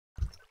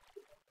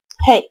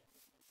Hey,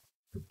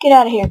 get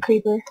out of here,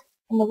 creeper.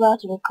 I'm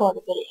about to record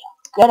a video.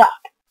 Get out.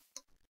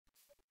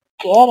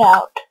 Get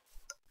out.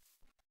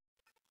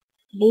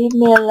 Leave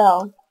me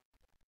alone.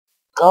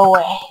 Go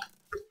away.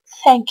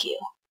 Thank you.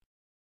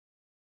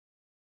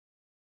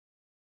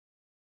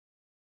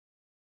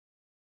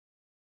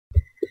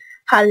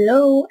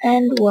 Hello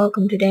and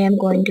welcome. Today I'm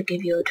going to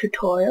give you a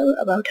tutorial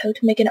about how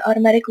to make an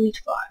automatic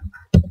wheat farm.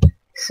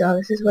 So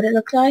this is what it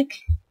looks like.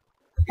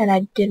 And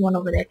I did one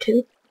over there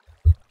too.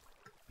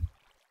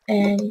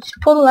 And you just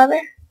pull the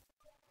lever.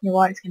 Your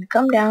water's going to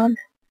come down.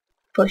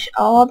 Push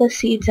all the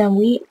seeds and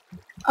wheat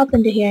up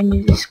into here and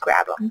you just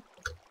grab them.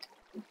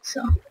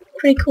 So,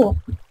 pretty cool.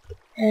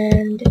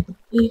 And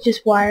you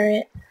just wire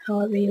it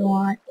however you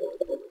want.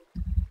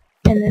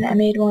 And then I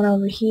made one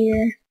over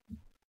here.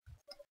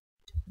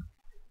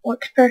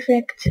 Works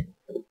perfect.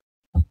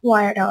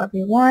 Wire it however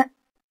you want.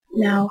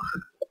 Now,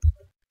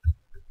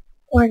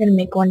 we're gonna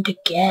make one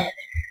together.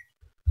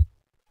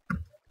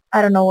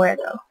 I don't know where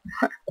though.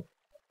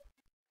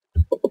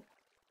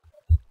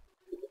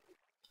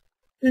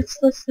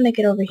 Let's make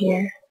it over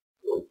here.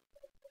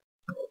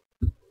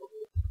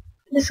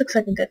 This looks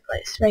like a good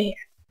place, right here.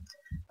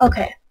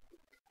 Okay,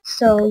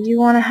 so you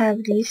want to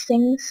have these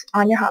things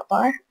on your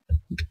hotbar.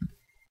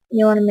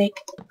 You want to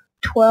make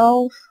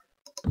 12,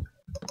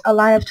 a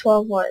line of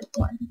 12 wood.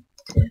 1,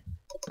 2,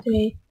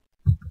 3,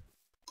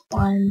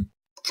 1,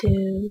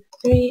 2,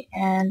 3,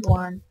 and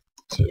 1,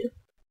 2, 3.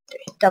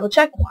 Double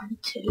check. 1,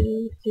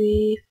 2,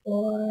 3,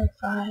 4,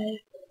 5,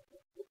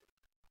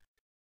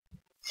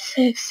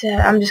 6,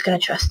 7. I'm just gonna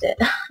trust it.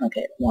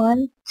 Okay,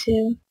 1,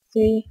 2,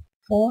 3,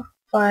 4,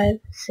 5,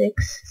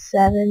 6,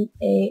 7,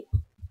 8,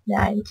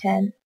 9,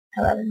 10,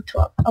 11,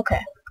 12. Okay.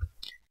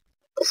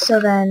 So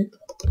then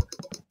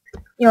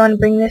you want to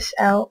bring this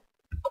out,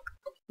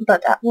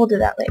 but we'll do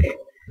that later.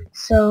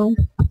 So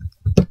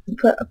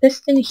put a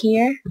piston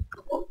here,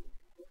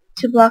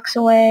 2 blocks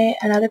away,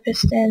 another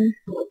piston,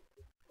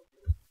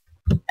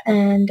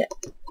 and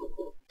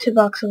 2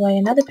 blocks away,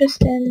 another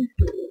piston,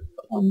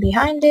 one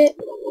behind it,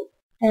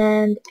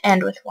 and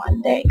end with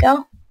 1. There you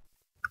go.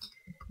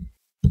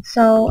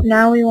 So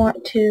now we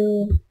want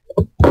to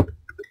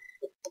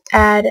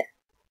add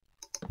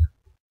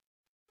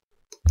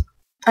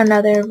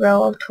another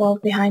row of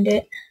 12 behind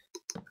it.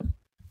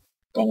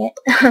 Dang it.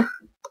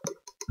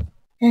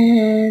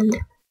 And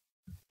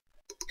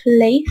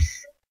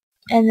place,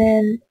 and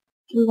then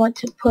we want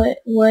to put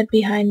wood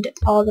behind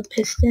all the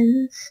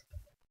pistons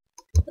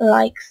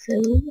like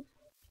so,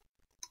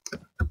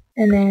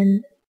 and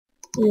then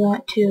we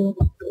want to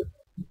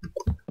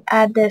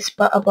add this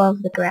but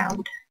above the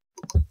ground.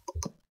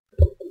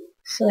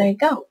 So there you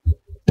go.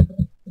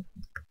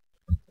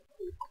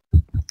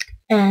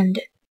 And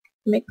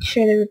make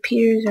sure the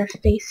repeaters are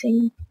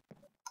facing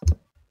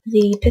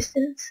the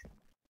pistons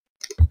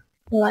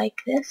like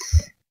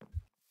this,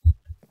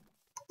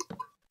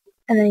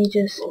 and then you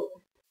just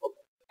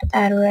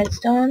add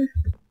redstone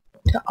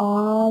to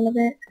all of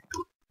it.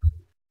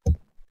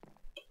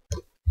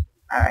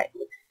 Alright,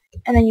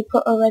 and then you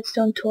put a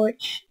redstone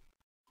torch,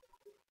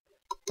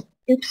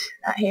 oops,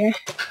 not here,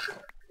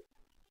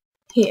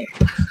 here.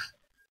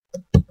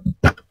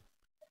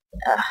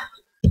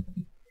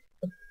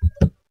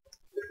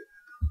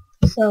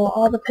 So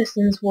all the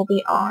pistons will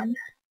be on.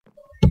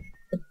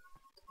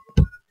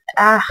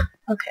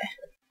 Okay.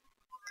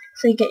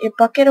 So you get your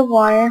bucket of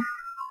water,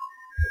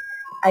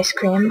 ice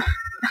cream,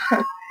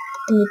 and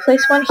you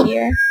place one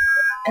here,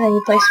 and then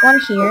you place one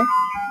here,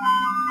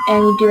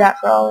 and you do that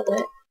for all of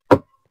it.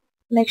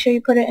 Make sure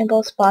you put it in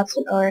both spots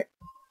or it's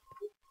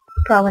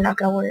probably not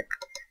going to work.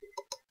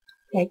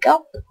 There you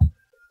go.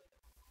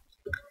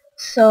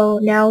 So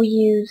now we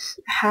use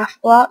half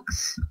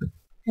blocks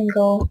and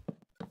go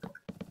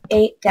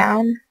 8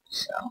 down.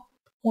 So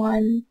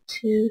 1,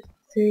 2,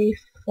 3,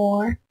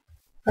 4,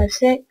 5,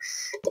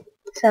 6,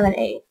 7,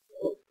 8.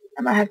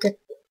 I might have to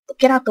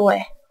get out the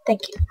way.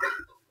 Thank you.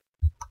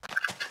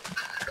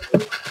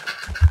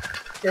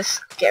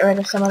 Just get rid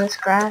of some of this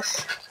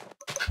grass.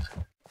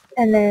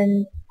 And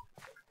then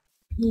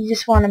you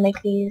just want to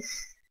make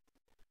these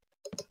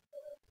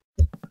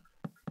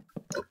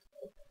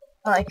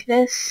like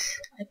this,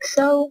 like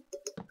so,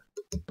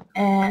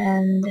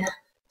 and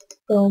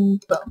boom,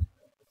 boom.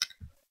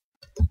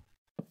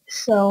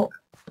 So,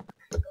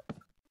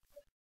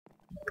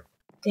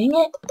 dang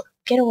it,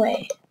 get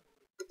away.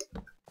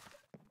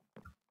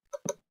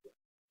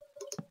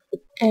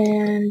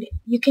 And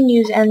you can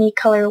use any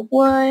color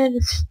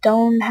wood,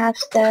 stone half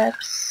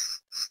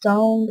steps,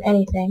 stone,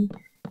 anything.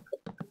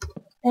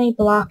 Any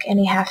block,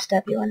 any half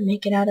step you want to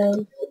make it out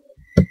of.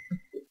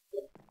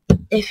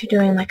 If you're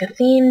doing like a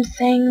themed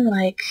thing,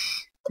 like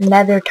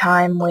Nether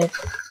time with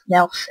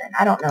Nelson,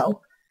 I don't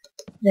know,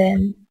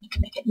 then you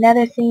can make it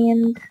Nether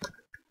themed.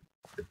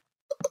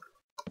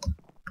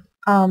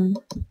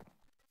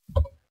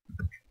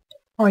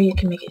 Or you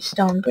can make it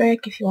stone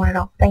brick if you want it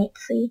all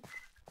fancy.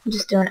 I'm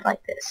just doing it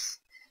like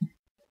this.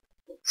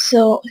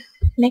 So,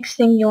 next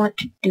thing you want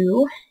to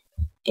do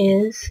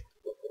is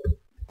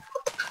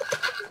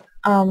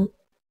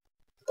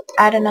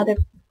add another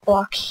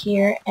block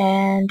here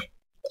and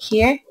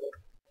here,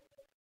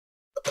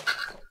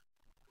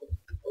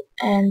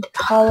 and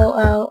hollow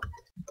out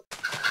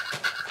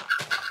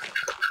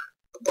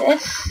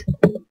this,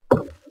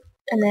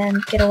 and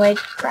then get away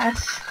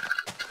grass.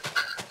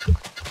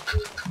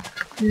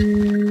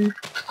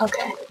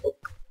 Okay.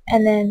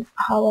 And then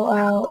hollow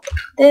out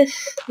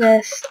this,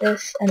 this,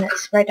 this, and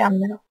this right down the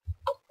middle.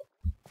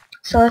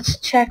 So let's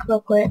check real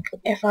quick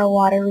if our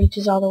water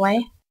reaches all the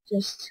way.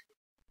 Just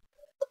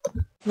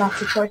knock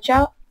the torch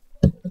out.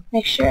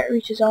 Make sure it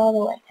reaches all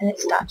the way and it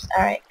stops.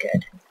 Alright,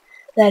 good.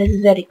 That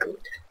is very good.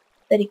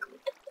 Very good.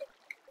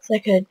 So I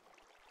could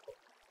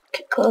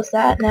close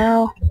that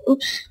now.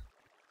 Oops.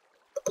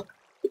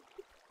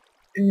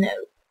 No.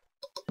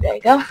 There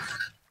you go.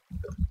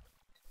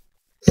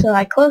 So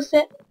I closed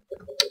it.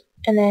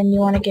 And then you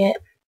want to get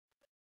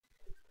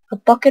a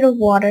bucket of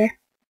water.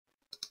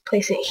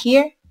 Place it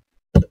here.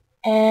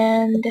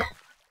 And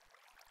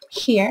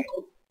here.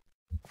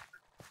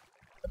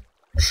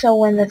 So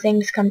when the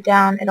things come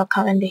down, it'll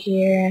come into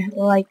here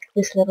like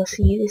this little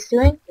seed is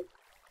doing.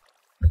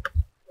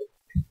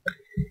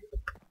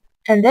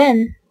 And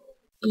then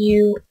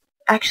you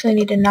actually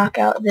need to knock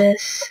out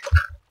this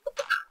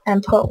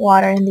and put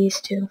water in these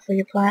two for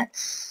your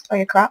plants or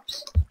your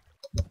crops.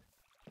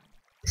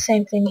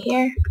 Same thing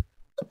here.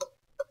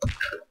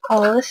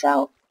 Hollow this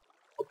out.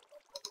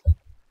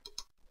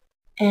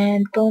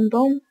 And boom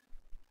boom.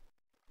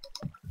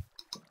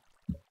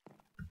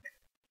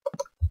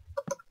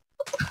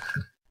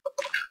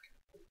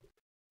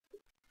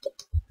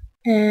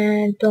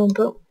 And boom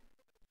boom.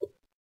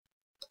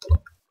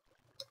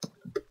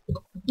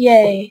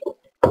 Yay.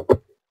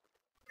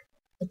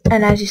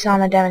 And as you saw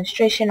in the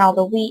demonstration, all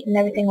the wheat and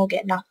everything will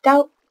get knocked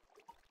out.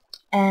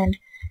 And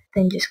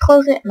then just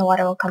close it and the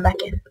water will come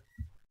back in.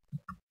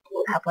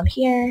 I have one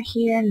here,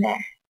 here, and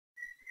there.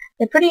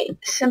 They're pretty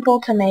simple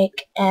to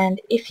make,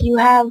 and if you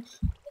have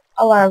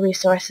a lot of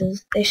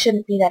resources, they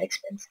shouldn't be that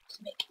expensive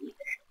to make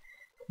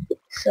either.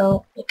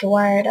 So you can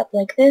wire it up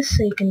like this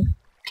so you can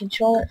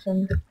control it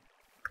from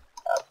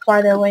a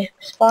farther away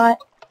spot.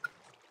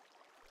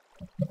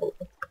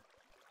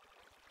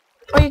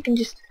 Or you can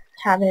just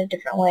have it a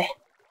different way.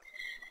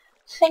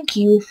 Thank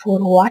you for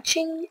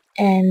watching,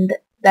 and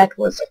that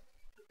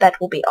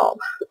will be all.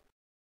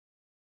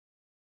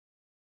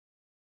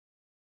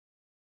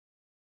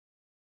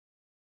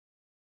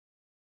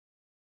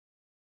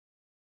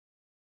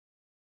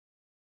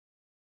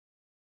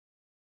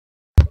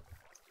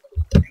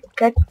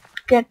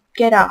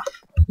 Get off.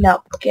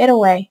 No, get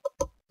away.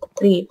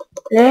 Leave.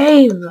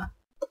 Leave!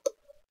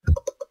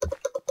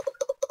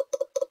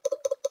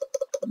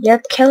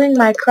 You're killing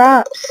my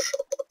crops.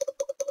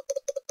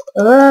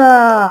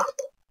 Ugh.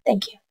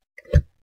 Thank you.